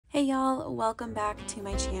Hey y'all, welcome back to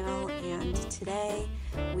my channel, and today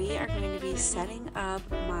we are going to be setting up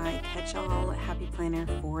my catch-all happy planner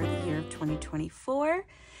for the year of 2024.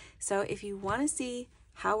 So if you want to see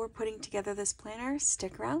how we're putting together this planner,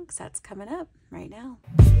 stick around because that's coming up right now.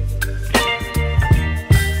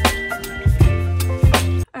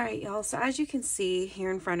 All right, y'all, so as you can see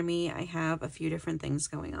here in front of me, I have a few different things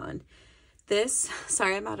going on.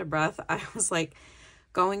 Sorry, I'm out of breath. I was like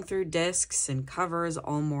going through discs and covers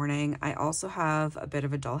all morning. I also have a bit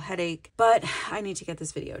of a dull headache, but I need to get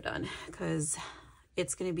this video done because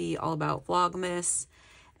it's going to be all about Vlogmas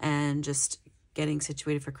and just getting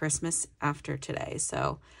situated for Christmas after today.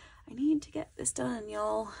 So I need to get this done,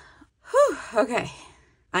 y'all. Whew, okay.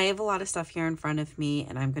 I have a lot of stuff here in front of me,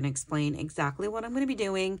 and I'm going to explain exactly what I'm going to be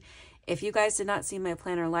doing. If you guys did not see my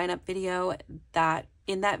planner lineup video,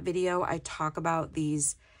 in that video I talk about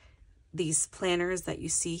these planners that you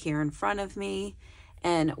see here in front of me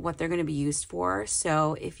and what they're going to be used for.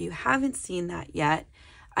 So if you haven't seen that yet,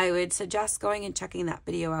 I would suggest going and checking that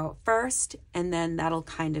video out first, and then that'll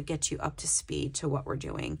kind of get you up to speed to what we're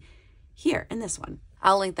doing here in this one.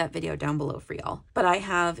 I'll link that video down below for y'all. But I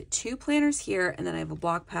have two planners here, and then I have a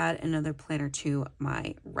block pad and another planner to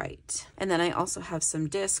my right. And then I also have some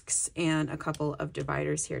discs and a couple of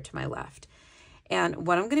dividers here to my left. And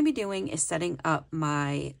what I'm going to be doing is setting up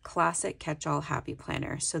my classic catch-all happy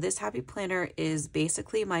planner. So this happy planner is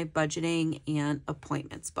basically my budgeting and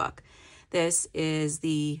appointments book. This is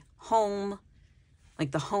the home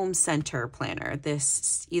center planner.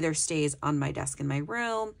 This either stays on my desk in my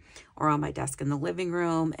room or on my desk in the living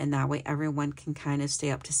room, and that way everyone can kind of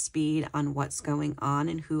stay up to speed on what's going on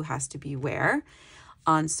and who has to be where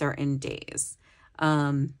on certain days.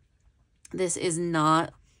 This is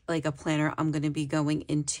not like a planner I'm going to be going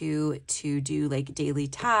into to do like daily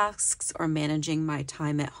tasks or managing my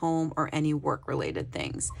time at home or any work related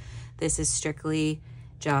things. This is strictly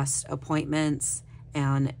just appointments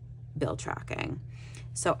and bill tracking.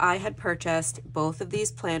 So I had purchased both of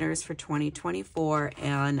these planners for 2024,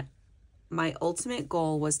 and my ultimate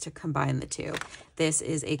goal was to combine the two. This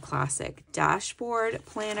is a classic dashboard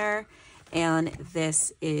planner, and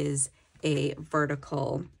this is a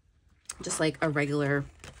vertical, just like a regular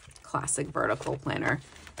classic vertical planner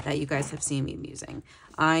that you guys have seen me using.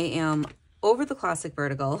 I am over the classic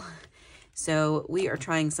vertical, so we are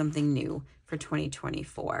trying something new for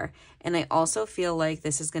 2024. And I also feel like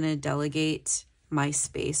this is going to delegate my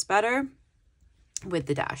space better with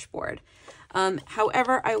the dashboard.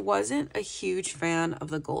 However, I wasn't a huge fan of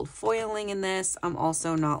the gold foiling in this. I'm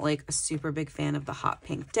also not like a super big fan of the hot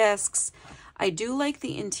pink discs. I do like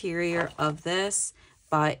the interior of this,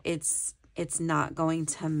 but it's not going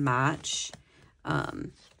to match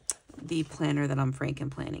the planner that I'm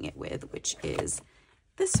frankenplanning it with, which is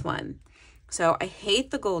this one. So I hate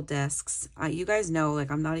the gold discs. You guys know,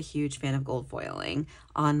 like, I'm not a huge fan of gold foiling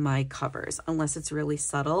on my covers unless it's really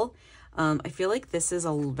subtle. I feel like this is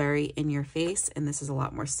a very in your face and this is a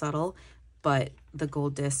lot more subtle, but the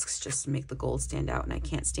gold discs just make the gold stand out and I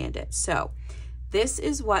can't stand it. So this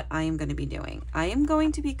is what I am going to be doing. I am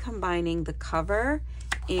going to be combining the cover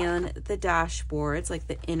and the dashboards, like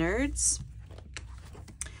the innards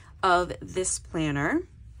of this planner,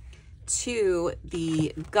 to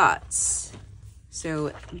the guts.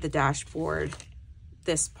 So the dashboard,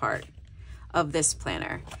 this part of this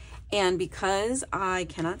planner. And because I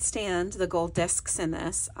cannot stand the gold discs in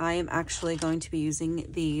this, I am actually going to be using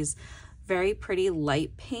these very pretty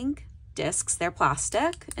light pink discs. They're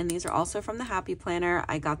plastic, and these are also from the Happy Planner.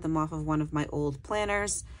 I got them off of one of my old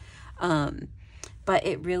planners. But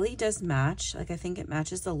it really does match. Like, I think it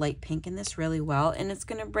matches the light pink in this really well, and it's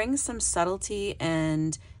going to bring some subtlety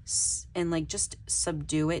and like just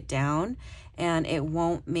subdue it down, and it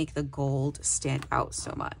won't make the gold stand out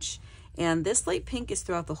so much. And this light pink is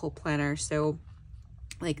throughout the whole planner, so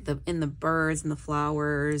like in the birds and the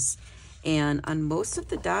flowers, and on most of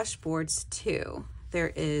the dashboards too,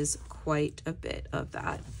 there is quite a bit of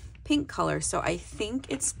that pink color. So I think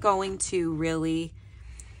it's going to really,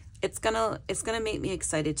 it's gonna make me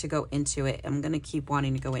excited to go into it. I'm gonna keep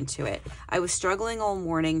wanting to go into it. I was struggling all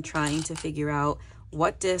morning trying to figure out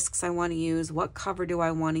what discs I want to use, what cover do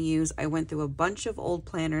I want to use. I went through a bunch of old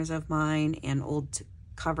planners of mine and old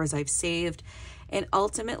covers I've saved, and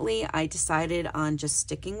ultimately I decided on just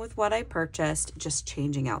sticking with what I purchased, just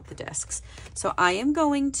changing out the discs. So I am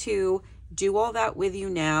going to do all that with you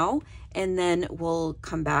now, and then we'll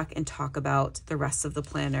come back and talk about the rest of the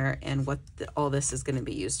planner and what all this is going to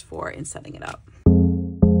be used for in setting it up.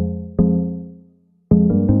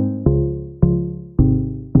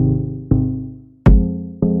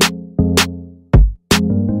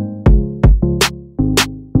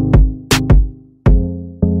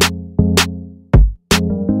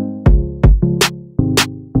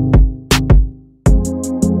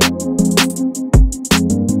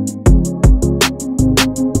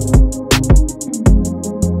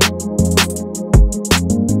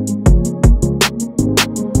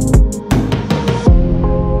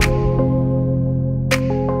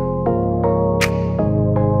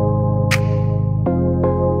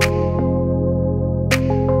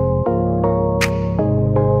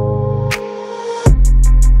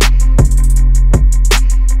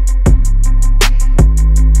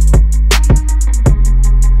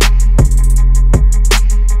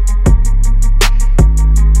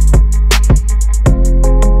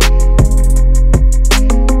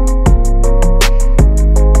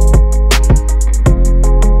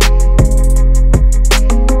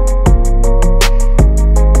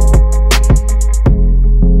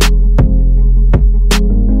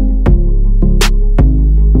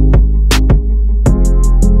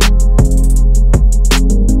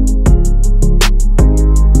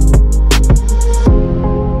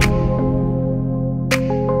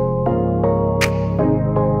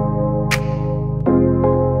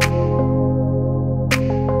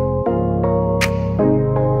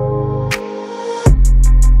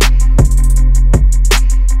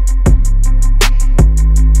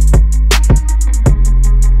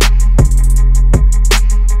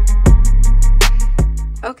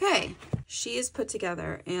 Okay, she is put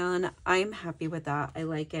together and I'm happy with that. I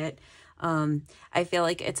like it. I feel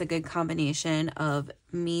like it's a good combination of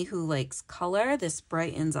me who likes color. This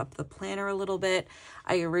brightens up the planner a little bit.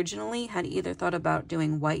 I originally had either thought about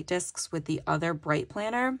doing white discs with the other bright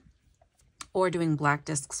planner or doing black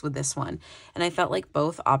discs with this one. And I felt like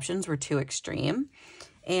both options were too extreme.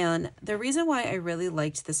 And the reason why I really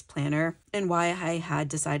liked this planner and why I had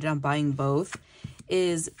decided on buying both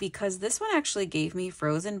is because this one actually gave me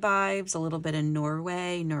Frozen vibes, a little bit of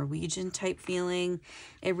Norwegian type feeling.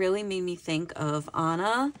 It really made me think of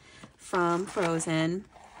Anna from Frozen.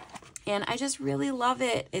 And I just really love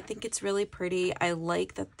it. I think it's really pretty. I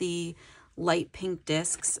like that the light pink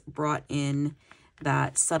discs brought in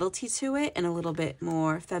that subtlety to it and a little bit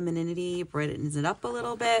more femininity, brightens it up a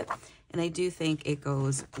little bit. And I do think it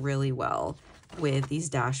goes really well with these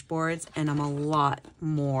dashboards, and I'm a lot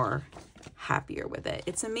more happier with it.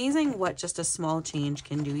 It's amazing what just a small change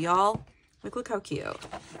can do, y'all. Like, look how cute.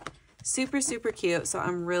 Super, super cute. So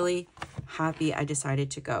I'm really happy I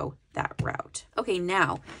decided to go that route. Okay,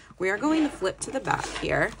 now we are going to flip to the back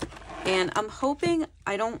here. And I'm hoping,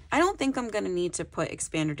 I don't think I'm going to need to put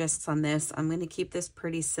expander discs on this. I'm going to keep this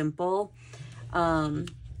pretty simple. I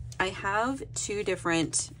have two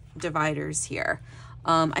different dividers here.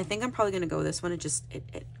 I think I'm probably going to go this one.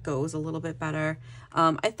 It goes a little bit better.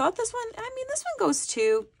 I thought this one goes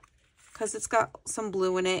too, because it's got some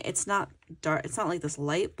blue in it. It's not dark. It's not like this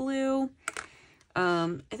light blue.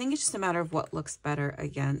 I think it's just a matter of what looks better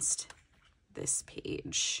against this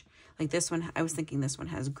page. Like this one, I was thinking this one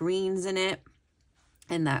has greens in it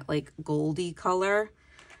and that like goldy color.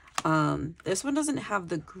 This one doesn't have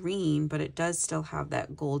the green, but it does still have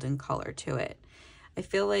that golden color to it. I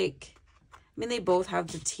feel like, they both have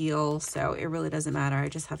the teal, so it really doesn't matter. I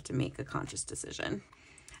just have to make a conscious decision.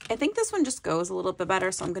 I think this one just goes a little bit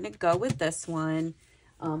better, so I'm going to go with this one.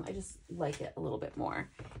 I just like it a little bit more.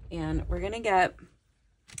 And we're going to get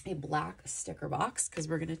a black sticker box because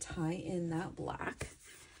we're going to tie in that black.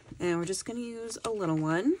 And we're just going to use a little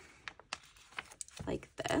one like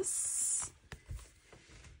this.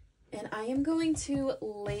 And I am going to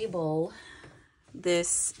label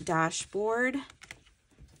this dashboard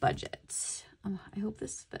budget. I hope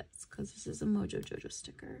this fits because this is a Mojo Jojo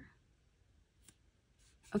sticker.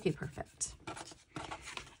 Okay, perfect.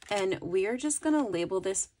 And we are just going to label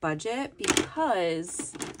this budget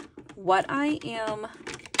because what I'm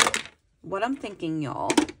thinking,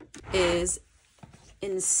 y'all, is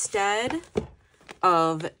instead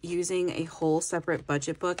of using a whole separate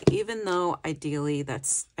budget book, even though ideally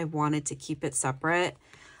I wanted to keep it separate,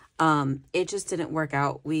 it just didn't work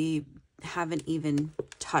out. We haven't even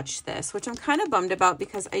touched this, which I'm kind of bummed about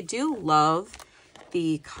because I do love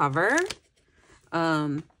the cover.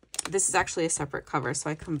 This is actually a separate cover,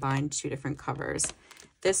 so I combined two different covers.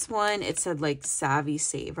 This one, it said like Savvy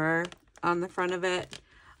Saver on the front of it.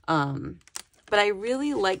 But I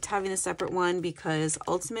really liked having a separate one because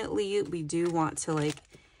ultimately we do want to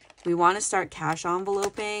we want to start cash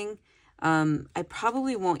enveloping. I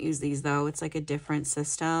probably won't use these though. It's like a different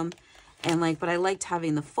system. And but I liked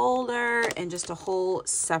having the folder and just a whole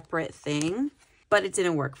separate thing, but it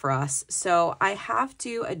didn't work for us. So I have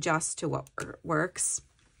to adjust to what works.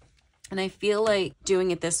 And I feel like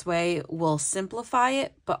doing it this way will simplify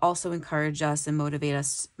it, but also encourage us and motivate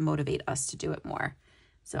us to do it more.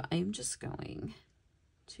 So I'm just going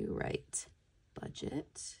to write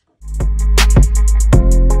budget.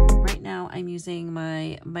 Right now I'm using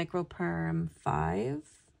my Micro Perm 5.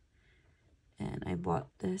 And I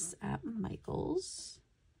bought this at Michael's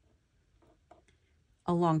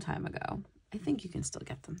a long time ago. I think you can still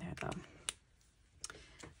get them there though.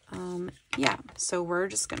 Yeah, so we're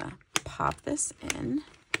just gonna pop this in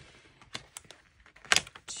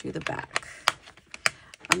to the back.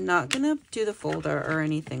 I'm not gonna do the folder or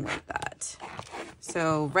anything like that.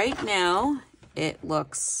 So right now it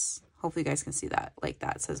looks, hopefully you guys can see that, like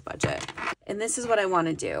that says budget. And this is what I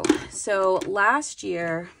wanna do. So last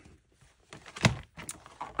year,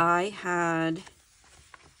 I had,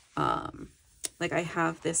 I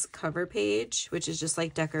have this cover page, which is just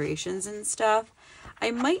like decorations and stuff. I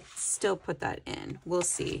might still put that in. We'll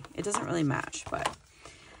see. It doesn't really match, but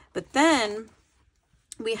then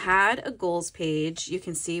we had a goals page. You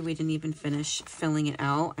can see we didn't even finish filling it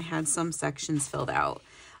out. I had some sections filled out.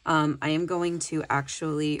 I am going to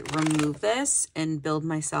actually remove this and build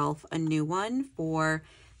myself a new one for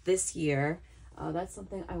this year. That's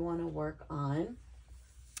something I want to work on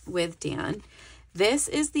with Dan. This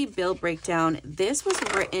is the bill breakdown. This was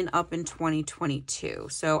written up in 2022.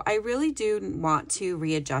 So I really do want to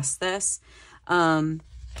readjust this.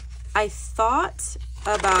 I thought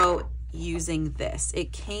about using this.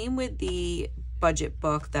 It came with the budget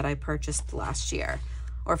book that I purchased last year,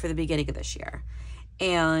 or for the beginning of this year.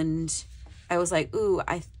 And I was like, ooh,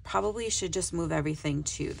 I probably should just move everything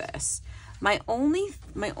to this. My only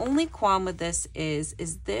qualm with this is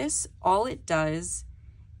this, all it does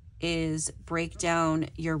is break down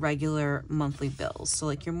your regular monthly bills. So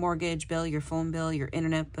like your mortgage bill, your phone bill, your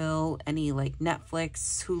internet bill, any like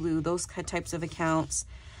Netflix, Hulu, those types of accounts,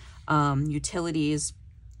 utilities.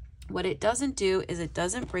 What it doesn't do is it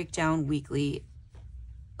doesn't break down weekly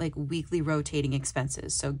rotating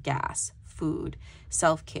expenses. So gas, food,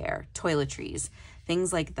 self-care, toiletries,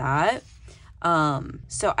 things like that.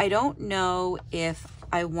 So I don't know if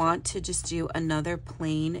I want to just do another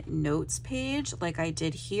plain notes page like I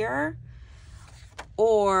did here,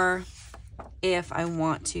 or if I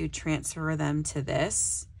want to transfer them to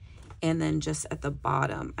this, and then just at the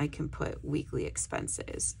bottom I can put weekly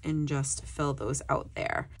expenses and just fill those out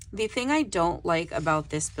there. The thing I don't like about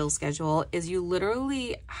this bill schedule is you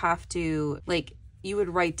literally have to, like, you would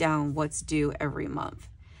write down what's due every month.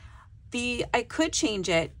 I could change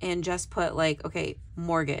it and just put like, okay,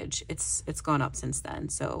 mortgage, it's gone up since then.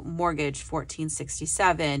 So mortgage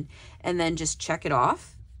 $14.67, and then just check it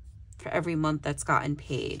off for every month that's gotten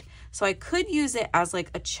paid. So I could use it as like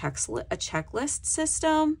a checklist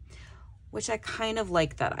system, which I kind of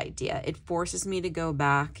like that idea. It forces me to go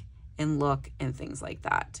back and look and things like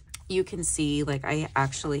that. You can see like I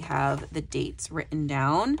actually have the dates written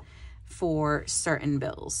down for certain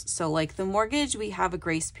bills. So like the mortgage, we have a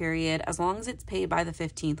grace period. As long as it's paid by the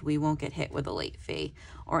 15th, we won't get hit with a late fee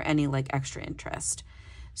or any like extra interest.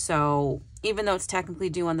 So even though it's technically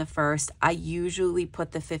due on the 1st, I usually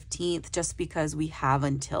put the 15th just because we have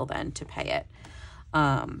until then to pay it.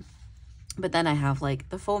 But then I have like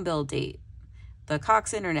the phone bill date, the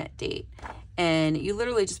Cox internet date, and you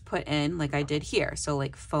literally just put in like I did here. So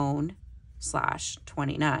like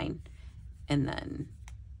phone/29, and then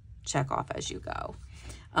check off as you go.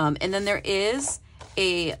 And then there is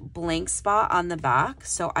a blank spot on the back,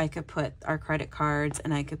 so I could put our credit cards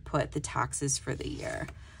and I could put the taxes for the year,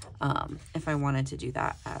 if I wanted to do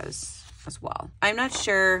that as well. I'm not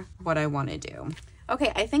sure what I want to do.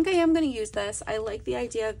 Okay, I think I am going to use this. I like the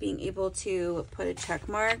idea of being able to put a check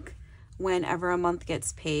mark whenever a month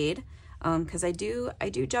gets paid, because I do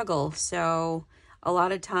juggle, so a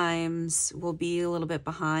lot of times we'll be a little bit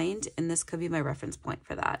behind, and this could be my reference point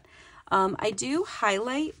for that. I do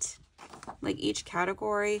highlight like each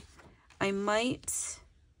category. I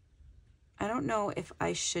don't know if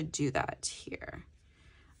I should do that here.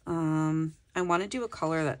 I want to do a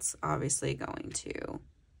color that's obviously going to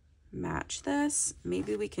match this.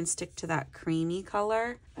 Maybe we can stick to that creamy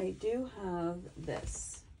color. I do have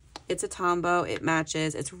this. It's a Tombow. It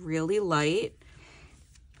matches. It's really light.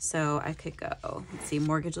 So I could go, let's see,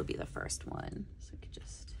 mortgage will be the first one. So I could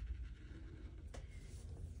just,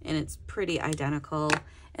 and it's pretty identical.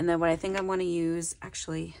 And then what I think I want to use,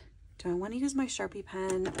 actually, do I want to use my Sharpie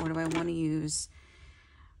pen or do I want to use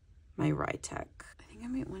my Rytech? I think I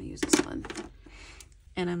might want to use this one.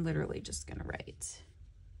 And I'm literally just going to write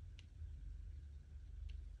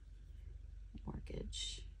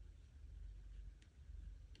mortgage.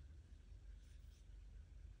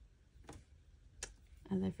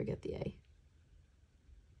 And I forget the A.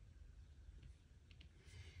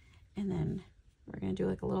 And then we're going to do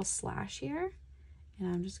like a little slash here.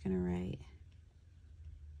 And I'm just going to write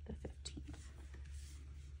the 15th.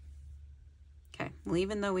 Okay. Well,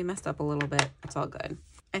 even though we messed up a little bit, it's all good.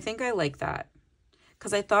 I think I like that.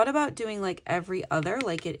 Because I thought about doing like every other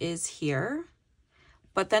like it is here.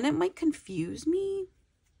 But then it might confuse me.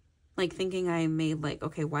 Like thinking I made like,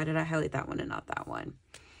 okay, why did I highlight that one and not that one?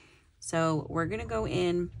 So we're going to go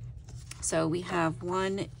in. So we have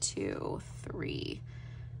 1, 2, 3,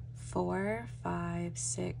 4, 5,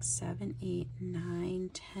 6, 7, 8, 9,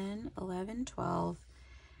 10, 11, 12.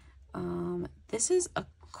 This is a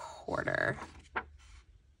quarter,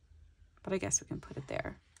 but I guess we can put it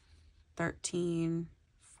there. 13,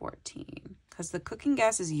 14, because the cooking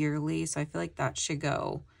gas is yearly. So I feel like that should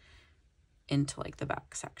go into like the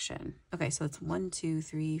back section. Okay, so it's 1, 2,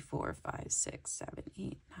 3, 4, 5, 6, 7,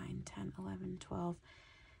 8, 9, 10, 11, 12,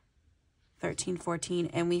 13, 14.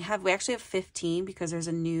 And we actually have 15 because there's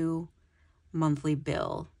a new monthly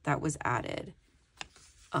bill that was added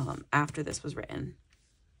after this was written.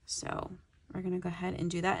 So we're gonna go ahead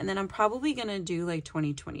and do that. And then I'm probably gonna do like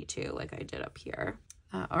 2022 like I did up here.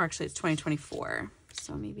 Or actually it's 2024.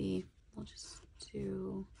 So maybe we'll just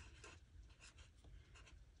do,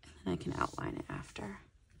 and I can outline it after. All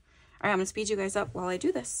right, I'm gonna speed you guys up while I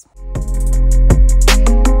do this.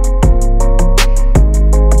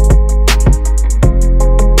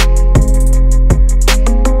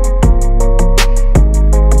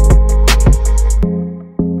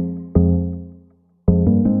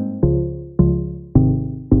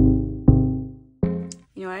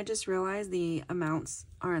 just realized the amounts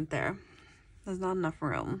aren't there. There's not enough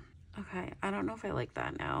room. Okay, I don't know if I like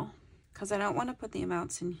that now, because I don't want to put the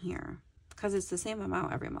amounts in here because it's the same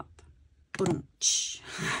amount every month.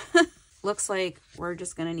 Looks like we're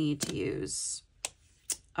just gonna need to use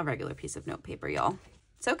a regular piece of note paper, y'all.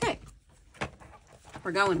 It's okay.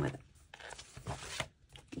 We're going with it.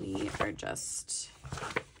 We are just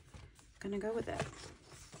gonna go with it.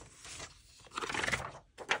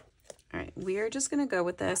 All right, we are just gonna go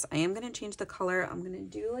with this. I am gonna change the color. I'm gonna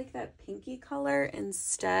do like that pinky color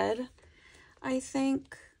instead, I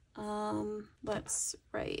think. Let's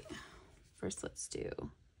write. First, let's do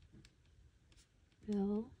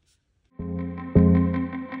Bill.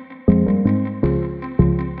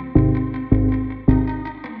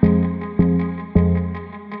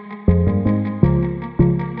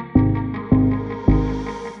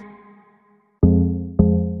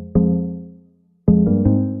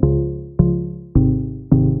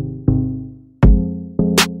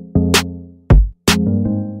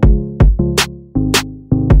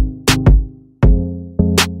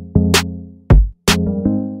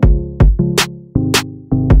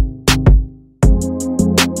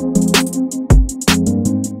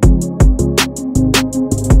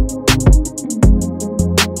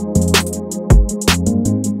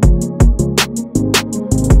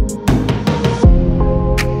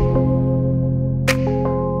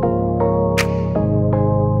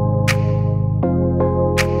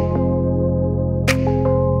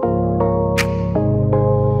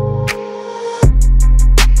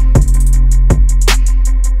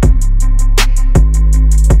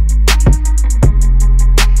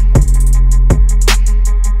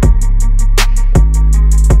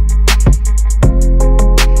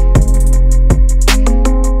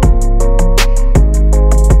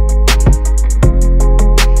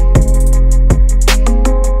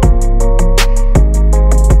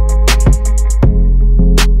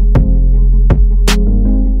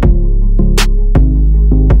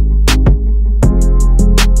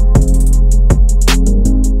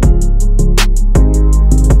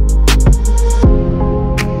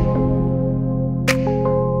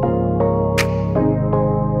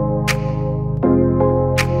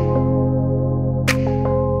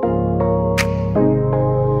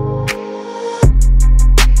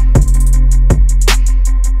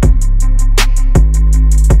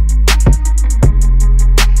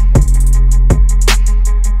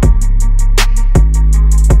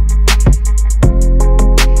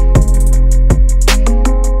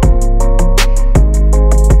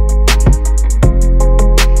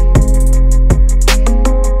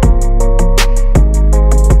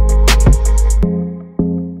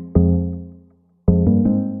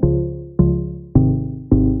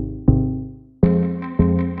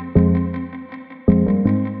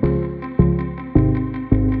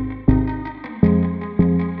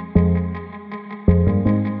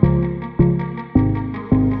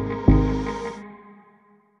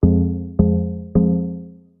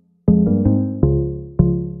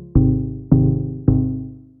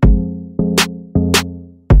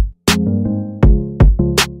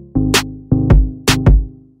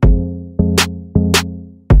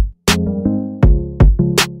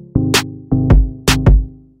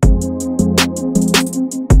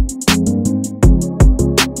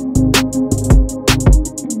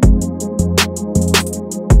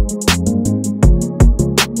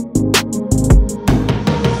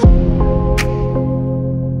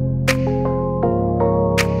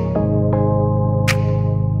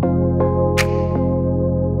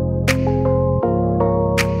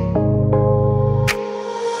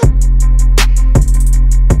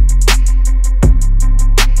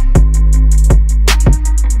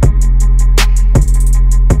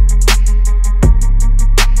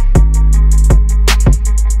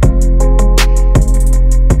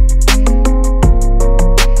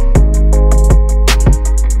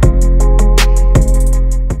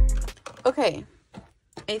 Okay,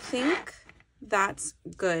 I think that's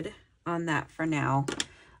good on that for now.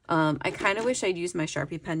 I kind of wish I'd used my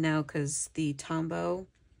Sharpie pen now because the Tombow,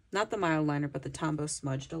 not the mild liner, but the Tombow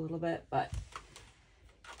smudged a little bit, but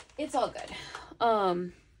it's all good.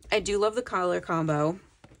 I do love the color combo,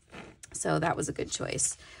 so that was a good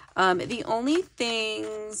choice. The only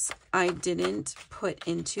things I didn't put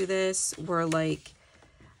into this were like,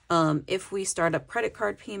 if we start up credit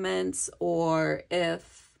card payments or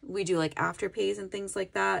if we do like afterpays and things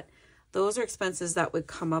like that, those are expenses that would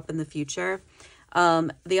come up in the future.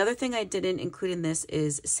 The other thing I didn't include in this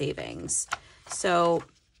is savings. So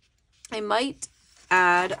I might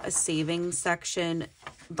add a savings section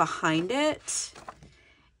behind it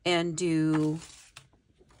and do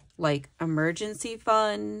like emergency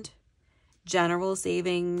fund, general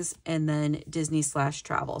savings, and then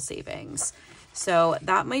Disney/travel savings. So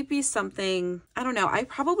that might be something, I don't know. I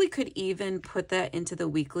probably could even put that into the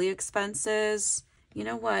weekly expenses. You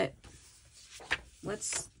know what?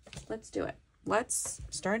 Let's do it.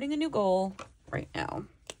 Starting a new goal right now.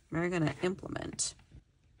 We're going to implement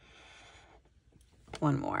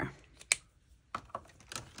one more.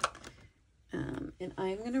 And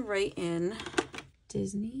I'm going to write in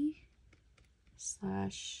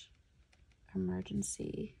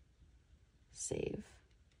Disney/emergency save.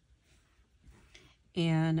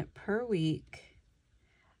 And per week,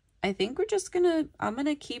 I think I'm going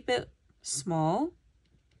to keep it small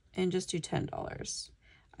and just do $10.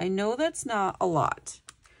 I know that's not a lot,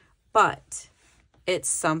 but it's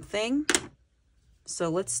something. So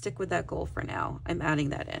let's stick with that goal for now. I'm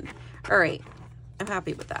adding that in. All right. I'm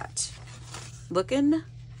happy with that. Looking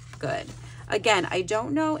good. Again, I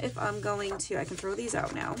don't know if I'm going to, I can throw these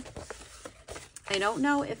out now. I don't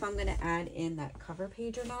know if I'm going to add in that cover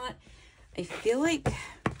page or not. I feel like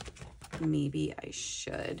maybe I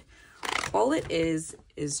should. All it is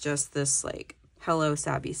just this like, hello,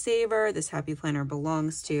 Savvy Saver. This happy planner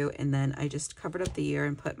belongs to, and then I just covered up the year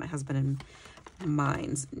and put my husband and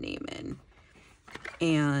mine's name in.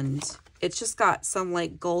 And it's just got some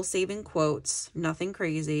like goal saving quotes, nothing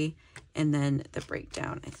crazy, and then the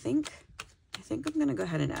breakdown. I think I'm gonna go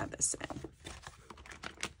ahead and add this in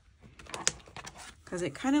because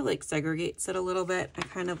it kind of like segregates it a little bit. I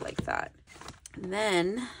kind of like that. And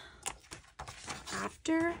then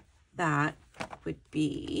after that would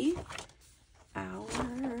be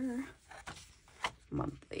our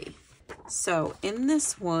monthly. So in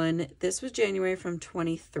this one, this was January from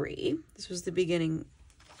 23. This was the beginning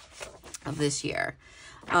of this year.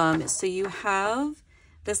 So you have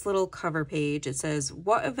this little cover page. It says,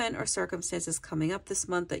 what event or circumstance is coming up this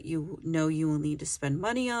month that you know you will need to spend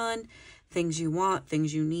money on, things you want,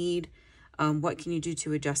 things you need, what can you do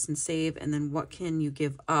to adjust and save, and then what can you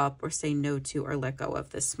give up or say no to or let go of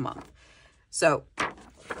this month. So,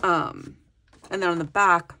 and then on the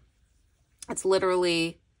back, it's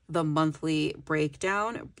literally the monthly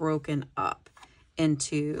breakdown broken up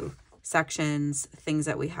into sections, things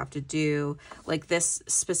that we have to do. Like this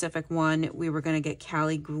specific one, we were going to get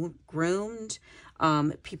Callie groomed.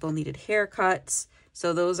 People needed haircuts.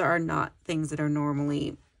 So those are not things that are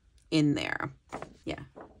normally in there. Yeah.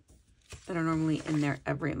 That are normally in there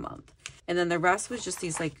every month. And then the rest was just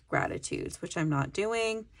these like gratitudes, which I'm not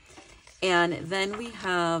doing. And then we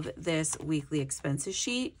have this weekly expenses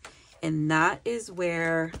sheet. And that is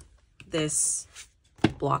where this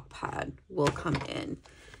block pad will come in.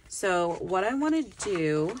 So what I want to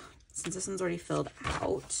do, since this one's already filled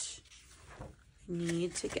out, I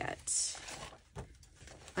need to get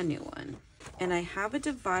a new one. And I have a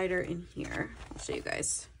divider in here. I'll show you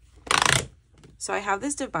guys. So I have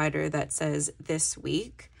this divider that says this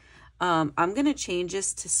week. I'm going to change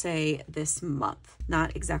this to say this month.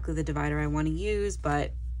 Not exactly the divider I want to use,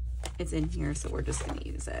 but it's in here, so we're just going to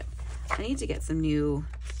use it. I need to get some new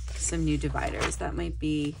dividers. That might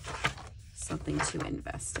be something to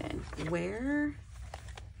invest in. Where?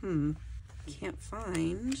 Can't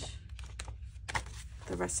find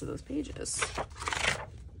the rest of those pages.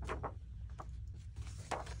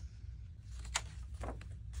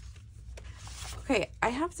 Okay, I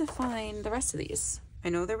have to find the rest of these. I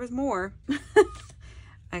know there was more.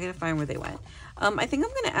 I gotta find where they went. I think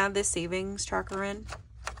I'm gonna add this savings tracker in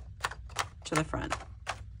to the front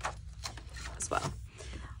as well.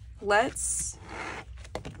 Let's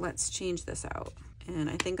change this out. And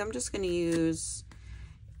I think I'm just gonna use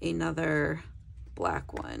another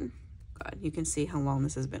black one. God, you can see how long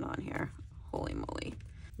this has been on here. Holy moly.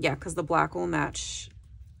 Yeah, because the black will match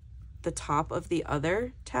the top of the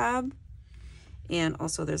other tab. And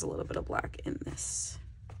also there's a little bit of black in this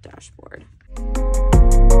dashboard. All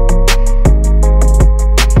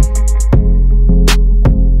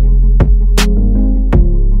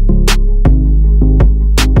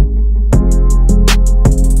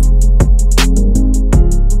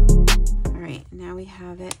right, now we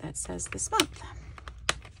have it that says this month.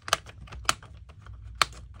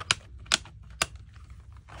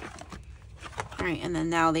 All right, and then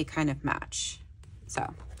now they kind of match.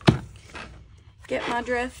 So get my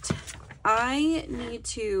drift. I need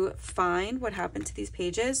to find what happened to these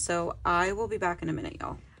pages, so I will be back in a minute,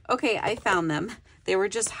 y'all. Okay, I found them. They were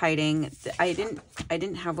just hiding. I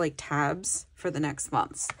didn't have like tabs for the next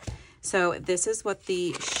months. So this is what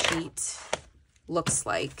the sheet looks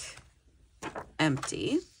like,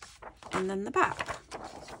 empty, and then the back.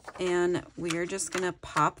 And we are just gonna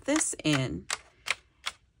pop this in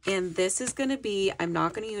And this is going to be, I'm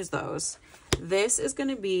not going to use those. This is going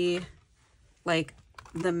to be like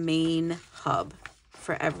the main hub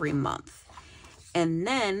for every month. And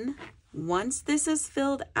then once this is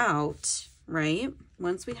filled out, right?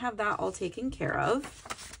 Once we have that all taken care of,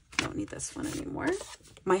 I don't need this one anymore.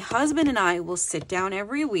 My husband and I will sit down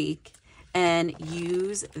every week and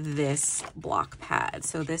use this block pad.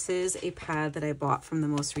 So this is a pad that I bought from the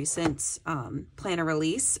most recent planner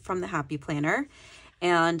release from the Happy Planner.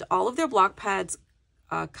 And all of their block pads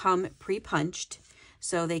come pre-punched,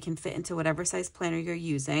 so they can fit into whatever size planner you're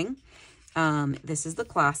using. This is the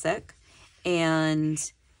classic.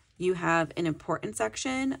 And you have an important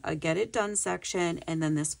section, a get it done section, and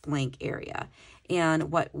then this blank area.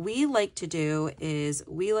 And what we like to do is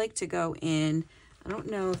we like to go in, I don't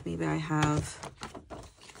know if maybe I have,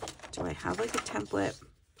 do I have like a template?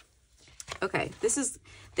 Okay, this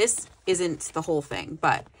isn't the whole thing,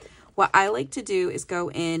 but what I like to do is go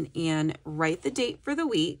in and write the date for the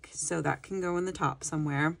week. So that can go in the top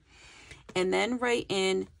somewhere. And then write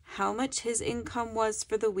in how much his income was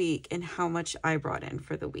for the week and how much I brought in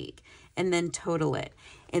for the week. And then total it.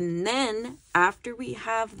 And then after we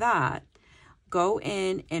have that, go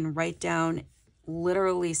in and write down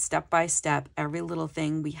literally step by step every little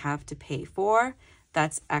thing we have to pay for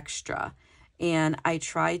that's extra. And I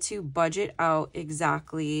try to budget out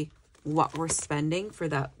exactly what we're spending for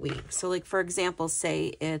that week. So like, for example,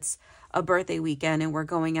 say it's a birthday weekend and we're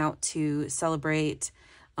going out to celebrate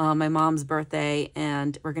my mom's birthday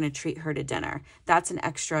and we're going to treat her to dinner. That's an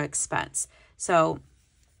extra expense. So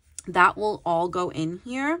that will all go in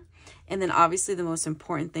here. And then obviously the most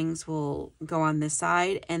important things will go on this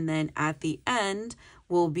side. And then at the end,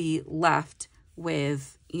 we'll be left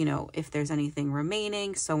with, you know, if there's anything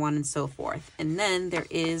remaining, so on and so forth. And then there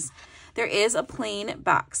is a plain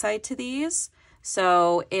backside to these.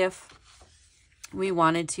 So if we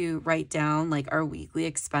wanted to write down like our weekly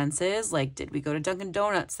expenses, like did we go to Dunkin'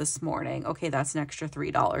 Donuts this morning? Okay, that's an extra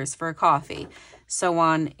 $3 for a coffee, so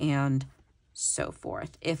on and so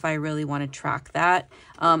forth. If I really want to track that,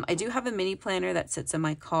 I do have a mini planner that sits in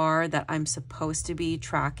my car that I'm supposed to be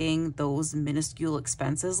tracking those minuscule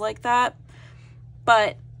expenses like that,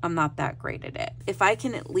 but I'm not that great at it. If I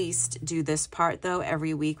can at least do this part though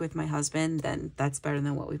every week with my husband, then that's better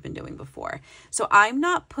than what we've been doing before. So I'm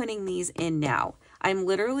not putting these in now. I'm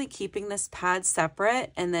literally keeping this pad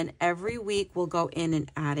separate, and then every week we'll go in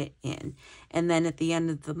and add it in. And then at the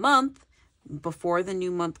end of the month, before the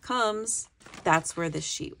new month comes, that's where the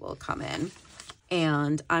sheet will come in.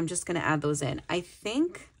 And I'm just going to add those in. I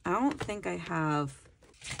don't think I have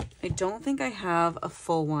a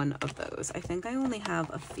full one of those. I think I only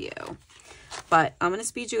have a few. But I'm going to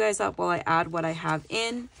speed you guys up while I add what I have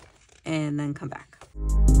in and then come back.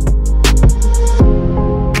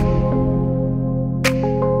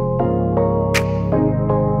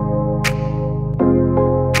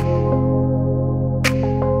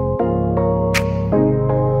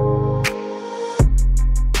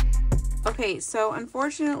 Okay, so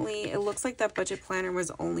unfortunately, it looks like that budget planner was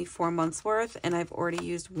only 4 months worth, and I've already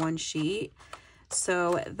used one sheet.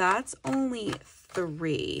 So that's only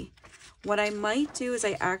 3. What I might do is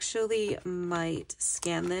I actually might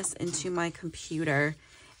scan this into my computer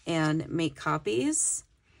and make copies.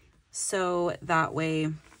 So that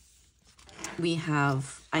way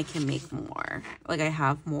I can make more. Like I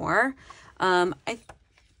have more.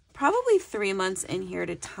 Probably 3 months in here at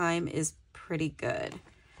a time is pretty good.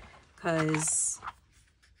 Because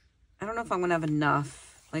I don't know if I'm going to have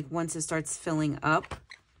enough. Like once it starts filling up,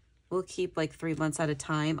 we'll keep like 3 months at a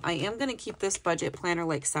time. I am going to keep this budget planner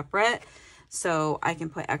like separate, so I can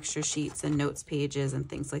put extra sheets and notes pages and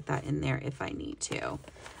things like that in there if I need to.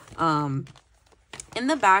 In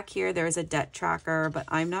the back here, there's a debt tracker, but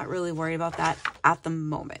I'm not really worried about that at the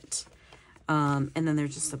moment. And then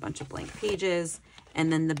there's just a bunch of blank pages.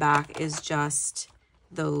 And then the back is just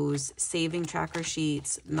those saving tracker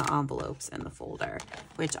sheets and the envelopes and the folder,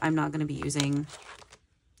 which I'm not going to be using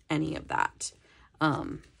any of that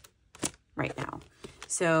right now.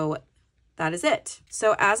 So that is it.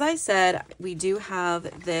 So as I said, we do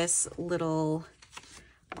have this little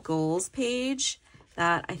goals page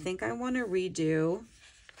that I think I want to redo.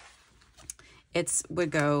 It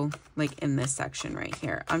would go like in this section right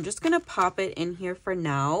here. I'm just going to pop it in here for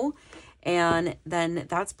now. And then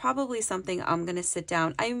that's probably something I'm going to sit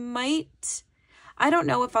down. I don't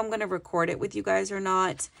know if I'm going to record it with you guys or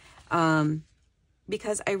not,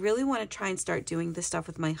 because I really want to try and start doing this stuff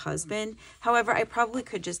with my husband. However, I probably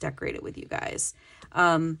could just decorate it with you guys.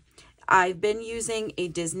 I've been using a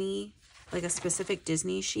Disney, like a specific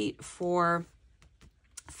Disney sheet for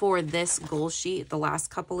this goal sheet the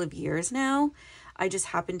last couple of years now. I just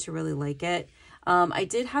happen to really like it. I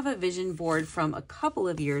did have a vision board from a couple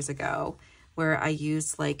of years ago where I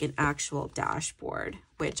used like an actual dashboard,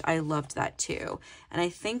 which I loved that too. And I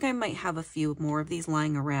think I might have a few more of these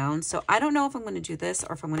lying around. So I don't know if I'm going to do this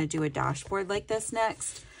or if I'm going to do a dashboard like this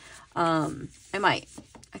next. I might.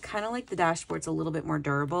 I kind of like the dashboards a little bit more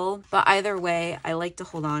durable, but either way, I like to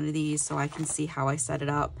hold on to these so I can see how I set it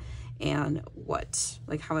up and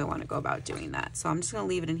how I want to go about doing that. So I'm just going to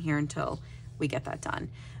leave it in here until we get that done.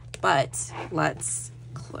 But let's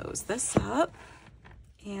close this up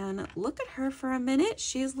and look at her for a minute.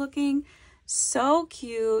 She's looking so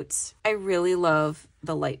cute. I really love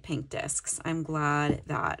the light pink discs. I'm glad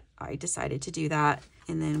that I decided to do that.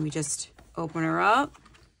 And then we just open her up.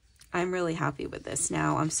 I'm really happy with this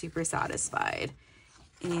now. I'm super satisfied.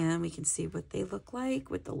 And we can see what they look like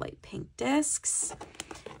with the light pink discs.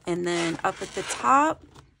 And then up at the top,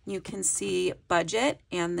 you can see budget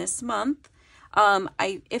and this month.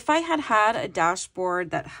 If I had a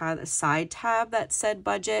dashboard that had a side tab that said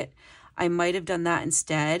budget, I might have done that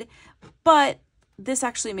instead. But this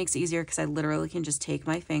actually makes it easier because I literally can just take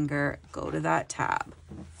my finger, go to that tab,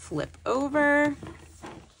 flip over.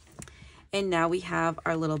 And now we have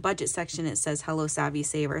our little budget section. It says Hello Savvy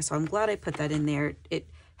Saver. So I'm glad I put that in there. It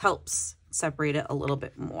helps separate it a little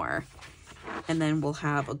bit more. And then we'll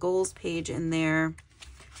have a goals page in there.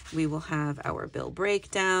 We will have our bill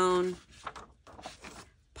breakdown,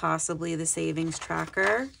 possibly the savings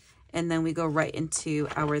tracker. And then we go right into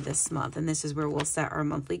our this month. And this is where we'll set our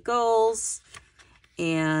monthly goals.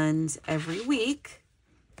 And every week,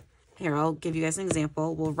 here, I'll give you guys an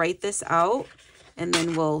example. We'll write this out and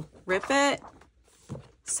then we'll rip it,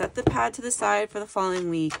 set the pad to the side for the following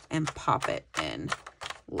week, and pop it in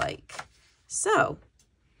like so.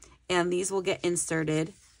 And these will get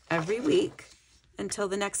inserted every week until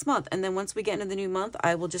the next month. And then once we get into the new month,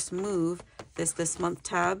 I will just move this month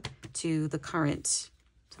tab to the current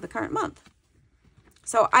month.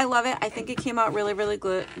 So I love it. I think it came out really, really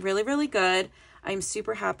good. Really, really good. I'm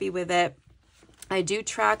super happy with it. I do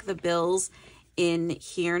track the bills in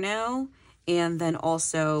here now. And then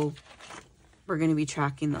also we're going to be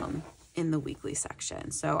tracking them in the weekly section.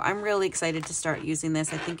 So I'm really excited to start using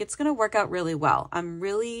this. I think it's going to work out really well. I'm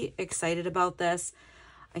really excited about this.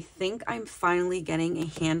 I think I'm finally getting a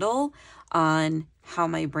handle on how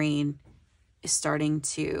my brain is starting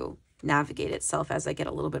to navigate itself as I get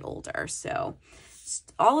a little bit older. So it's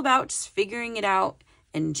all about just figuring it out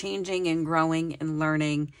and changing and growing and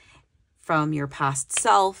learning from your past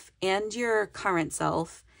self and your current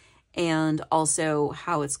self, and also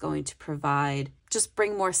how it's going to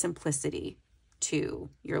bring more simplicity to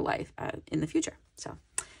your life in the future. So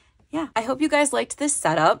yeah, I hope you guys liked this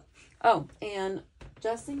setup. Oh, and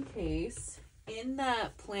just in case, in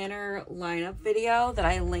that planner lineup video that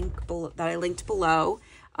I linked below,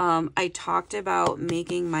 I talked about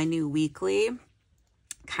making my new weekly,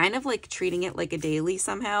 kind of like treating it like a daily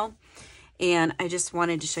somehow. And I just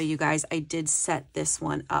wanted to show you guys, I did set this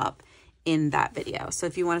one up in that video. So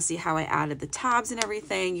if you want to see how I added the tabs and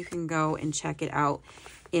everything, you can go and check it out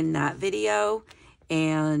in that video.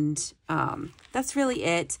 And that's really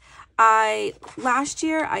it. Last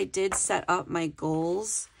year I did set up my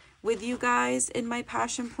goals with you guys in my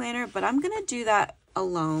passion planner, but I'm going to do that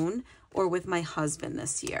alone or with my husband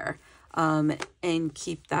this year, and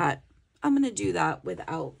keep that. I'm going to do that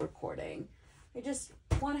without recording. I just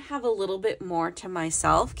want to have a little bit more to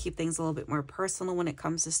myself, keep things a little bit more personal when it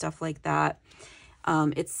comes to stuff like that.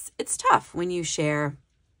 It's tough when you share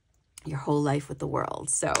your whole life with the world.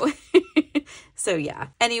 So, so yeah.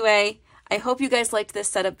 Anyway, I hope you guys liked this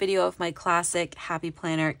setup video of my classic Happy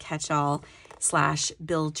Planner catch-all /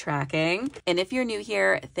 bill tracking. And if you're new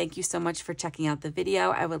here, thank you so much for checking out the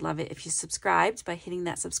video. I would love it if you subscribed by hitting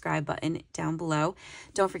that subscribe button down below.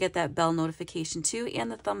 Don't forget that bell notification too,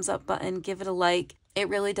 and the thumbs up button. Give it a like. It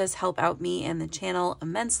really does help out me and the channel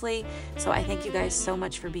immensely. So I thank you guys so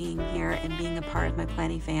much for being here and being a part of my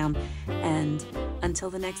planning fam. And until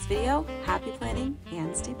the next video, happy planning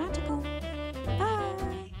and stay magical.